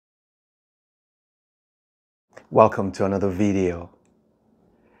Welcome to another video.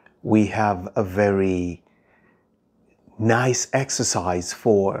 We have a very nice exercise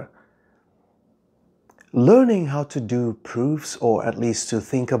for learning how to do proofs, or at least to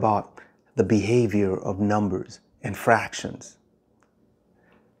think about the behavior of numbers and fractions.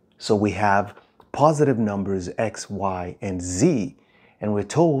 So we have positive numbers x, y, and z, and we're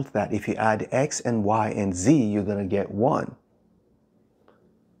told that if you add x and y and z, you're going to get 1.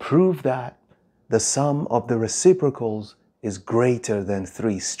 Prove that the sum of the reciprocals is greater than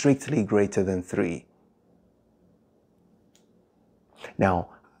 3, strictly greater than 3. Now,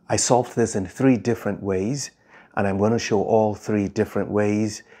 I solved this in 3 different ways, and I'm going to show all 3 different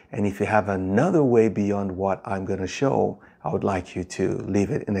ways. And if you have another way beyond what I'm going to show, I would like you to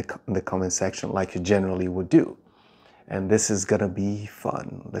leave it in the comment section like you generally would do. And this is going to be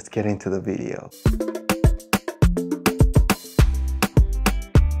fun. Let's get into the video.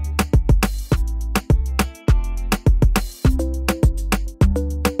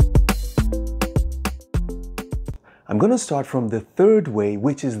 I'm going to start from the third way,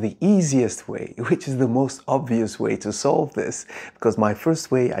 which is the easiest way, which is the most obvious way to solve this. Because my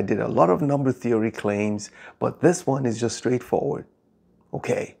first way, I did a lot of number theory claims, but this one is just straightforward.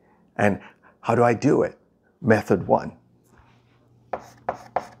 Okay, and how do I do it? Method 1.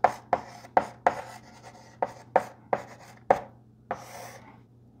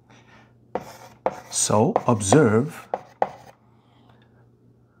 So, observe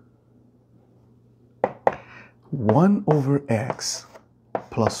 1 over x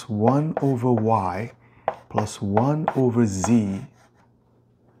plus 1 over y plus 1 over z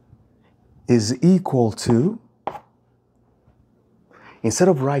is equal to, instead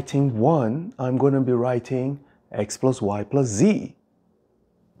of writing 1, I'm going to be writing x plus y plus z.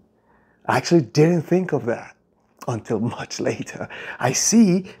 I actually didn't think of that until much later. I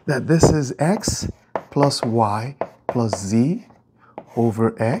see that this is x plus y plus z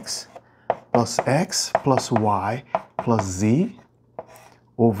over x plus y plus z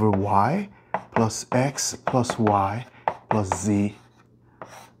over y plus x plus y plus z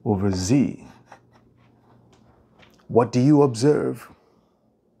over z. What do you observe?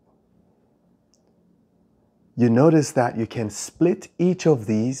 You notice that you can split each of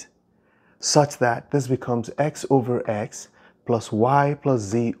these such that this becomes x over x plus y plus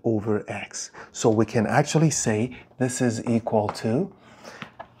z over x. So we can actually say this is equal to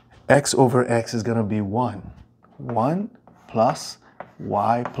x over x is going to be 1 plus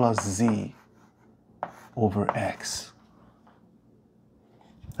y plus z over x.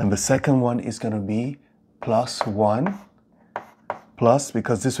 And the second one is going to be plus 1 plus,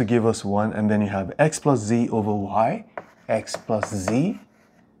 because this will give us 1, and then you have x plus z over y, x plus z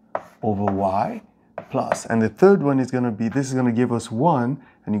over y plus. And the third one is going to be, this is going to give us 1,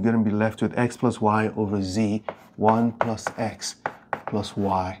 and you're going to be left with x plus y over z, 1 plus x plus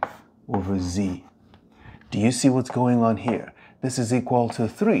y over z. Do you see what's going on here? This is equal to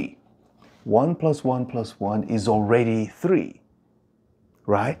 3. 1 plus 1 plus 1 is already 3,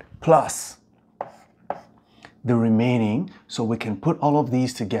 right? Plus the remaining, so we can put all of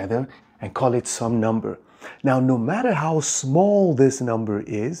these together and call it some number. Now, no matter how small this number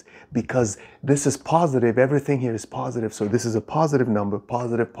is, because this is positive, everything here is positive, so this is a positive number,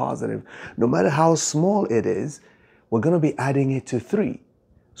 positive, positive. No matter how small it is, we're going to be adding it to 3.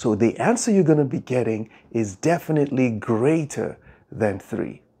 So the answer you're going to be getting is definitely greater than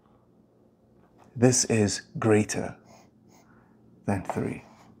 3. This is greater than 3.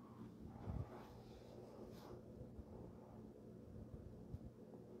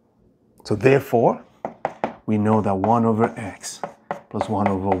 So therefore, we know that 1 over x plus 1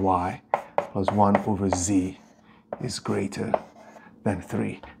 over y plus 1 over z is greater than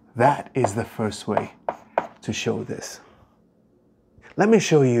 3. That is the first way to show this. Let me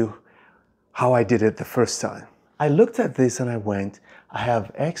show you how I did it the first time. I looked at this and I went, I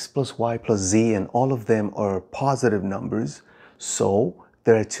have x plus y plus z, and all of them are positive numbers. So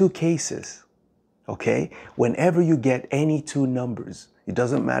there are 2 cases, okay? Whenever you get any 2 numbers, it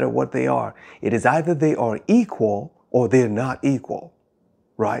doesn't matter what they are. It is either they are equal or they're not equal,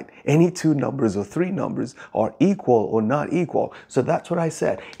 right? Any 2 numbers or 3 numbers are equal or not equal. So that's what I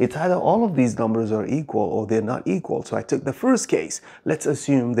said. It's either all of these numbers are equal or they're not equal. So I took the first case. Let's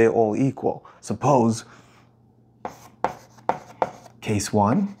assume they're all equal. Suppose case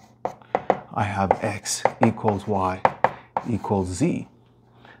 1, I have x equals y equals z.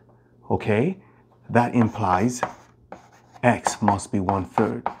 Okay, that implies x must be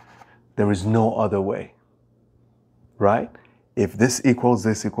 1/3. There is no other way, right? If this equals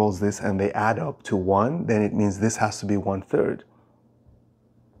this, and they add up to 1, then it means this has to be 1/3,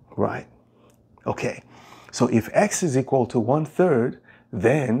 right? Okay, So if x is equal to 1/3,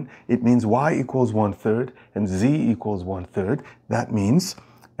 then it means y equals 1/3 and z equals 1/3. That means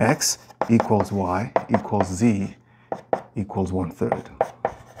x equals y equals z equals 1/3.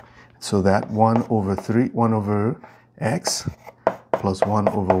 So that 1 over x plus 1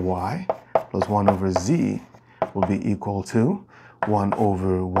 over y plus 1 over z will be equal to 1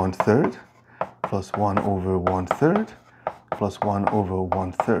 over 1/3 plus 1 over 1/3 plus 1 over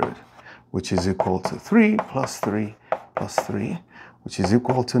 1/3, which is equal to 3 plus 3 plus 3, which is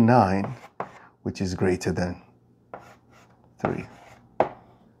equal to 9, which is greater than 3.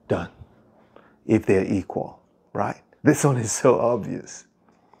 Done. If they're equal, right? This one is so obvious.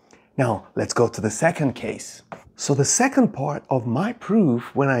 Now, let's go to the second case. So the second part of my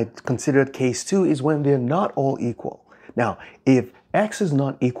proof, when I considered case 2, is when they're not all equal. Now, if x is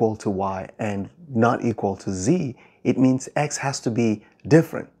not equal to y and not equal to z, it means x has to be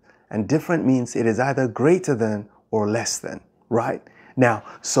different. And different means it is either greater than or less than, right? Now,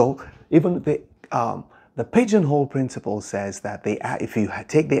 so even the pigeonhole principle says that if you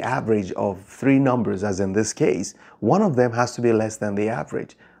take the average of 3 numbers, as in this case, one of them has to be less than the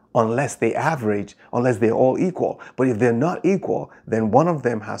average, unless they're all equal. But if they're not equal, then one of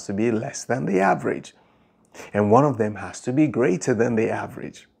them has to be less than the average. And one of them has to be greater than the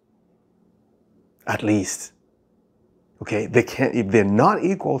average. At least. Okay, if they're not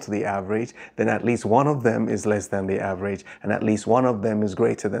equal to the average, then at least one of them is less than the average, and at least one of them is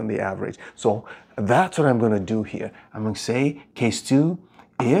greater than the average. So that's what I'm going to do here. I'm going to say, case 2,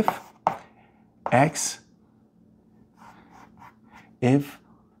 if x,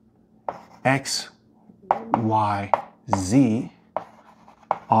 y, z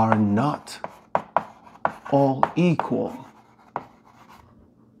are not all equal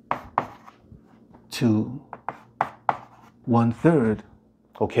to 1/3,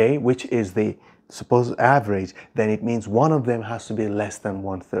 okay, which is the supposed average, then it means one of them has to be less than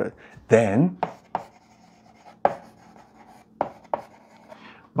 1/3. Then,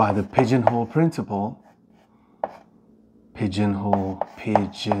 by the pigeonhole principle,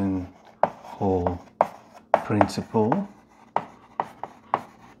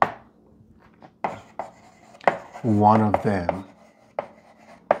 one of them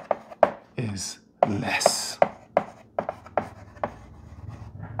is less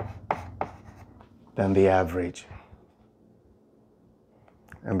than the average.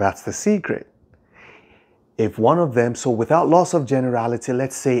 And that's the secret. If one of them, so without loss of generality,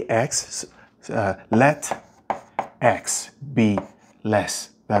 let's say x, let x be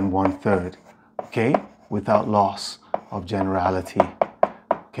less than 1/3, okay, without loss of generality,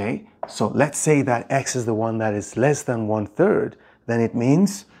 okay. So let's say that x is the one that is less than 1/3, then it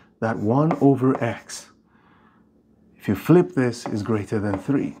means that 1 over x, if you flip this, is greater than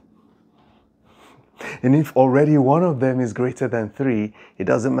 3. And if already one of them is greater than 3, it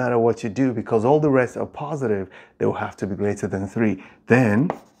doesn't matter what you do, because all the rest are positive, they will have to be greater than 3. Then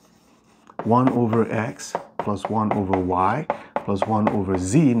 1 over x plus 1 over y plus 1 over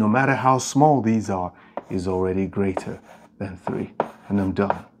z, no matter how small these are, is already greater than 3. And I'm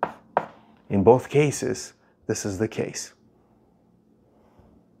done. In both cases, this is the case.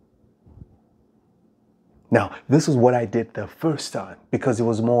 Now, this is what I did the first time because it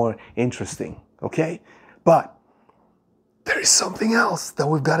was more interesting, okay? But there is something else that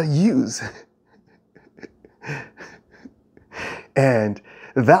we've got to use. And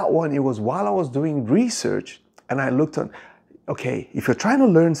that one, it was while I was doing research and I looked on, okay, if you're trying to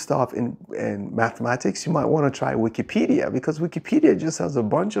learn stuff in mathematics, you might want to try Wikipedia, because Wikipedia just has a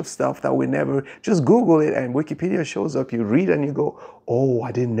bunch of stuff that we never, just Google it and Wikipedia shows up, you read and you go, oh,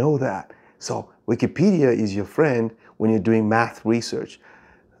 I didn't know that. So Wikipedia is your friend when you're doing math research,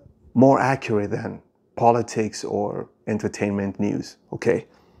 more accurate than politics or entertainment news, okay?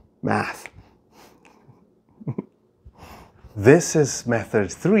 Math. This is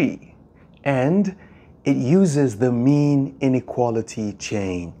method 3, and it uses the mean inequality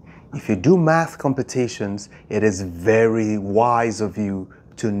chain. If you do math computations, it is very wise of you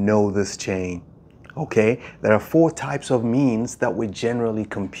to know this chain, okay? There are 4 types of means that we generally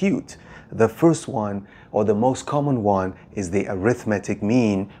compute. The first one, or the most common one, is the arithmetic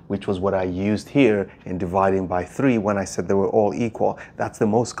mean, which was what I used here in dividing by 3 when I said they were all equal. That's the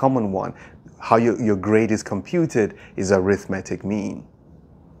most common one. How your grade is computed is arithmetic mean,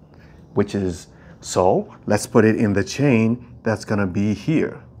 which is, so let's put it in the chain that's going to be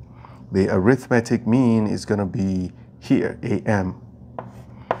here. The arithmetic mean is going to be here, AM.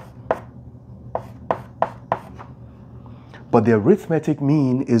 But the arithmetic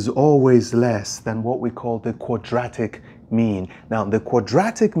mean is always less than what we call the quadratic mean. Now, the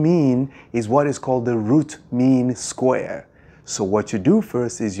quadratic mean is what is called the root mean square. So what you do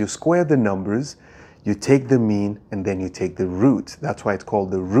first is you square the numbers, you take the mean, and then you take the root. That's why it's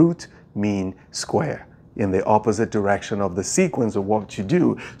called the root mean square, in the opposite direction of the sequence of what you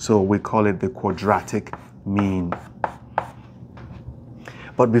do. So we call it the quadratic mean.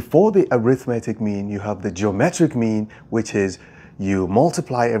 But before the arithmetic mean, you have the geometric mean, which is you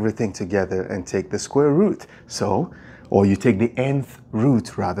multiply everything together and take the square root. So, or you take the nth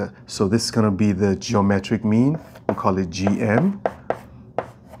root rather. So this is going to be the geometric mean. We'll call it GM.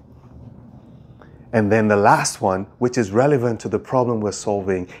 And then the last one, which is relevant to the problem we're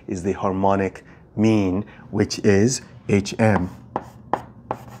solving, is the harmonic mean, which is HM.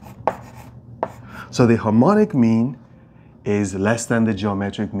 So the harmonic mean is less than the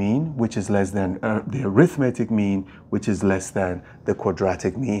geometric mean, which is less than the arithmetic mean, which is less than the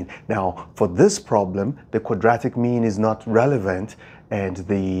quadratic mean. Now, for this problem, the quadratic mean is not relevant, and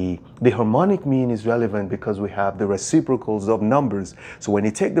the harmonic mean is relevant because we have the reciprocals of numbers. So when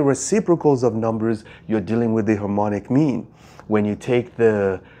you take the reciprocals of numbers, you're dealing with the harmonic mean. When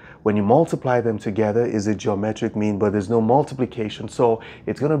you multiply them together is a geometric mean, but there's no multiplication. So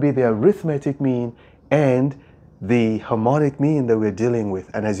it's going to be the arithmetic mean and the harmonic mean that we're dealing with.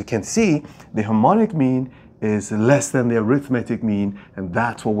 And as you can see, the harmonic mean is less than the arithmetic mean, and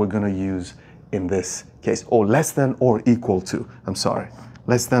that's what we're going to use in this case. Or less than or equal to. I'm sorry.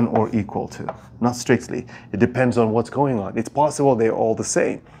 Less than or equal to. Not strictly. It depends on what's going on. It's possible they're all the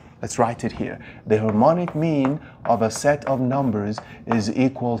same. Let's write it here. The harmonic mean of a set of numbers is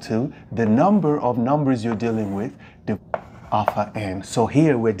equal to the number of numbers you're dealing with, alpha n. So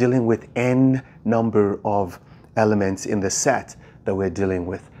here we're dealing with n number of elements in the set that we're dealing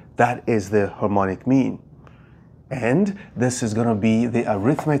with. That is the harmonic mean. And this is going to be the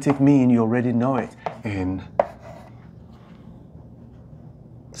arithmetic mean. You already know it. And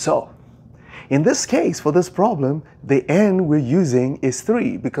so, in this case, for this problem, the n we're using is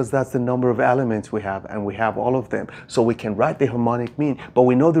 3 because that's the number of elements we have, and we have all of them. So we can write the harmonic mean, but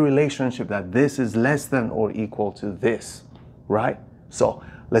we know the relationship that this is less than or equal to this, right? So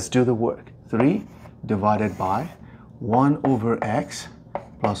let's do the work. 3 divided by 1 over x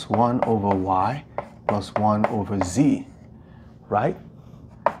plus 1 over y plus 1 over z, right?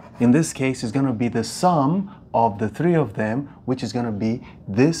 In this case, it's going to be the sum of the three of them, which is going to be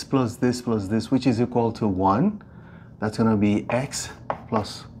this plus this plus this, which is equal to 1. That's going to be x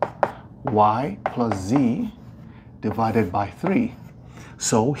plus y plus z divided by 3.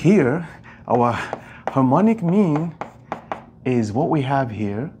 So here, our harmonic mean is what we have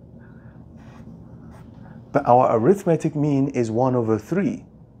here, but our arithmetic mean is 1 over 3.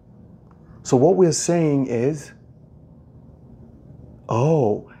 So what we're saying is,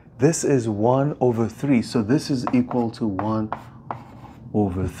 oh, this is 1 over 3. So this is equal to 1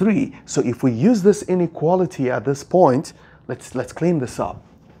 over 3. So if we use this inequality at this point, let's clean this up.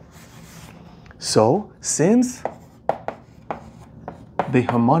 So since the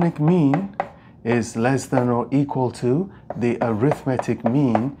harmonic mean is less than or equal to the arithmetic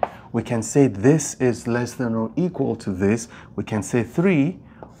mean, we can say this is less than or equal to this. We can say 3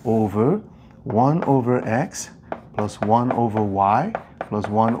 over 1 over x plus 1 over y plus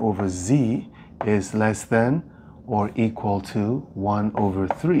 1 over z is less than or equal to 1 over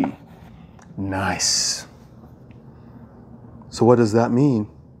 3. Nice. So what does that mean?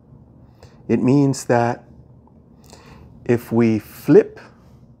 It means that if we flip,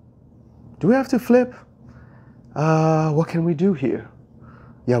 do we have to flip? What can we do here?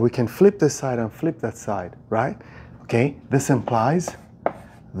 Yeah, we can flip this side and flip that side, right? Okay, this implies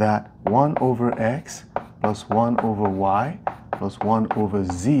that 1 over x plus 1 over y plus 1 over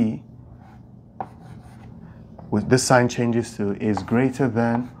z, with this sign changes to, is greater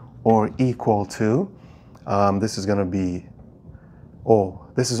than or equal to, this is going to be, oh,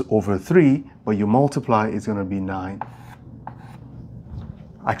 this is over 3, but you multiply, it's going to be 9.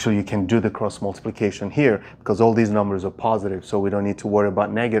 Actually, you can do the cross multiplication here because all these numbers are positive, so we don't need to worry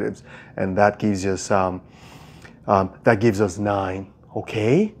about negatives, and that gives us 9.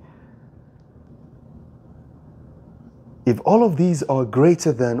 Okay. If all of these are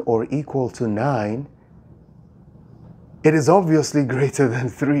greater than or equal to 9, it is obviously greater than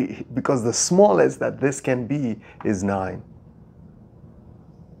 3 because the smallest that this can be is 9.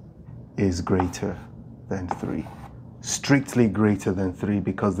 Is greater than 3. Strictly greater than 3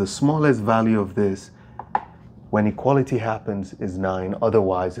 because the smallest value of this, when equality happens, is 9.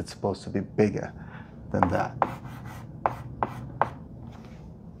 Otherwise, it's supposed to be bigger than that.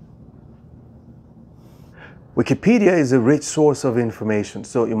 Wikipedia is a rich source of information,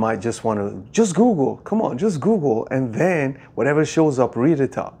 so you might just want to just Google. Come on, just Google, and then whatever shows up, read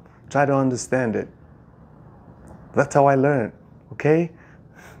it up. Try to understand it. That's how I learn, okay?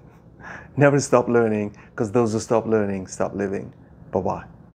 Never stop learning, because those who stop learning, stop living. Bye-bye.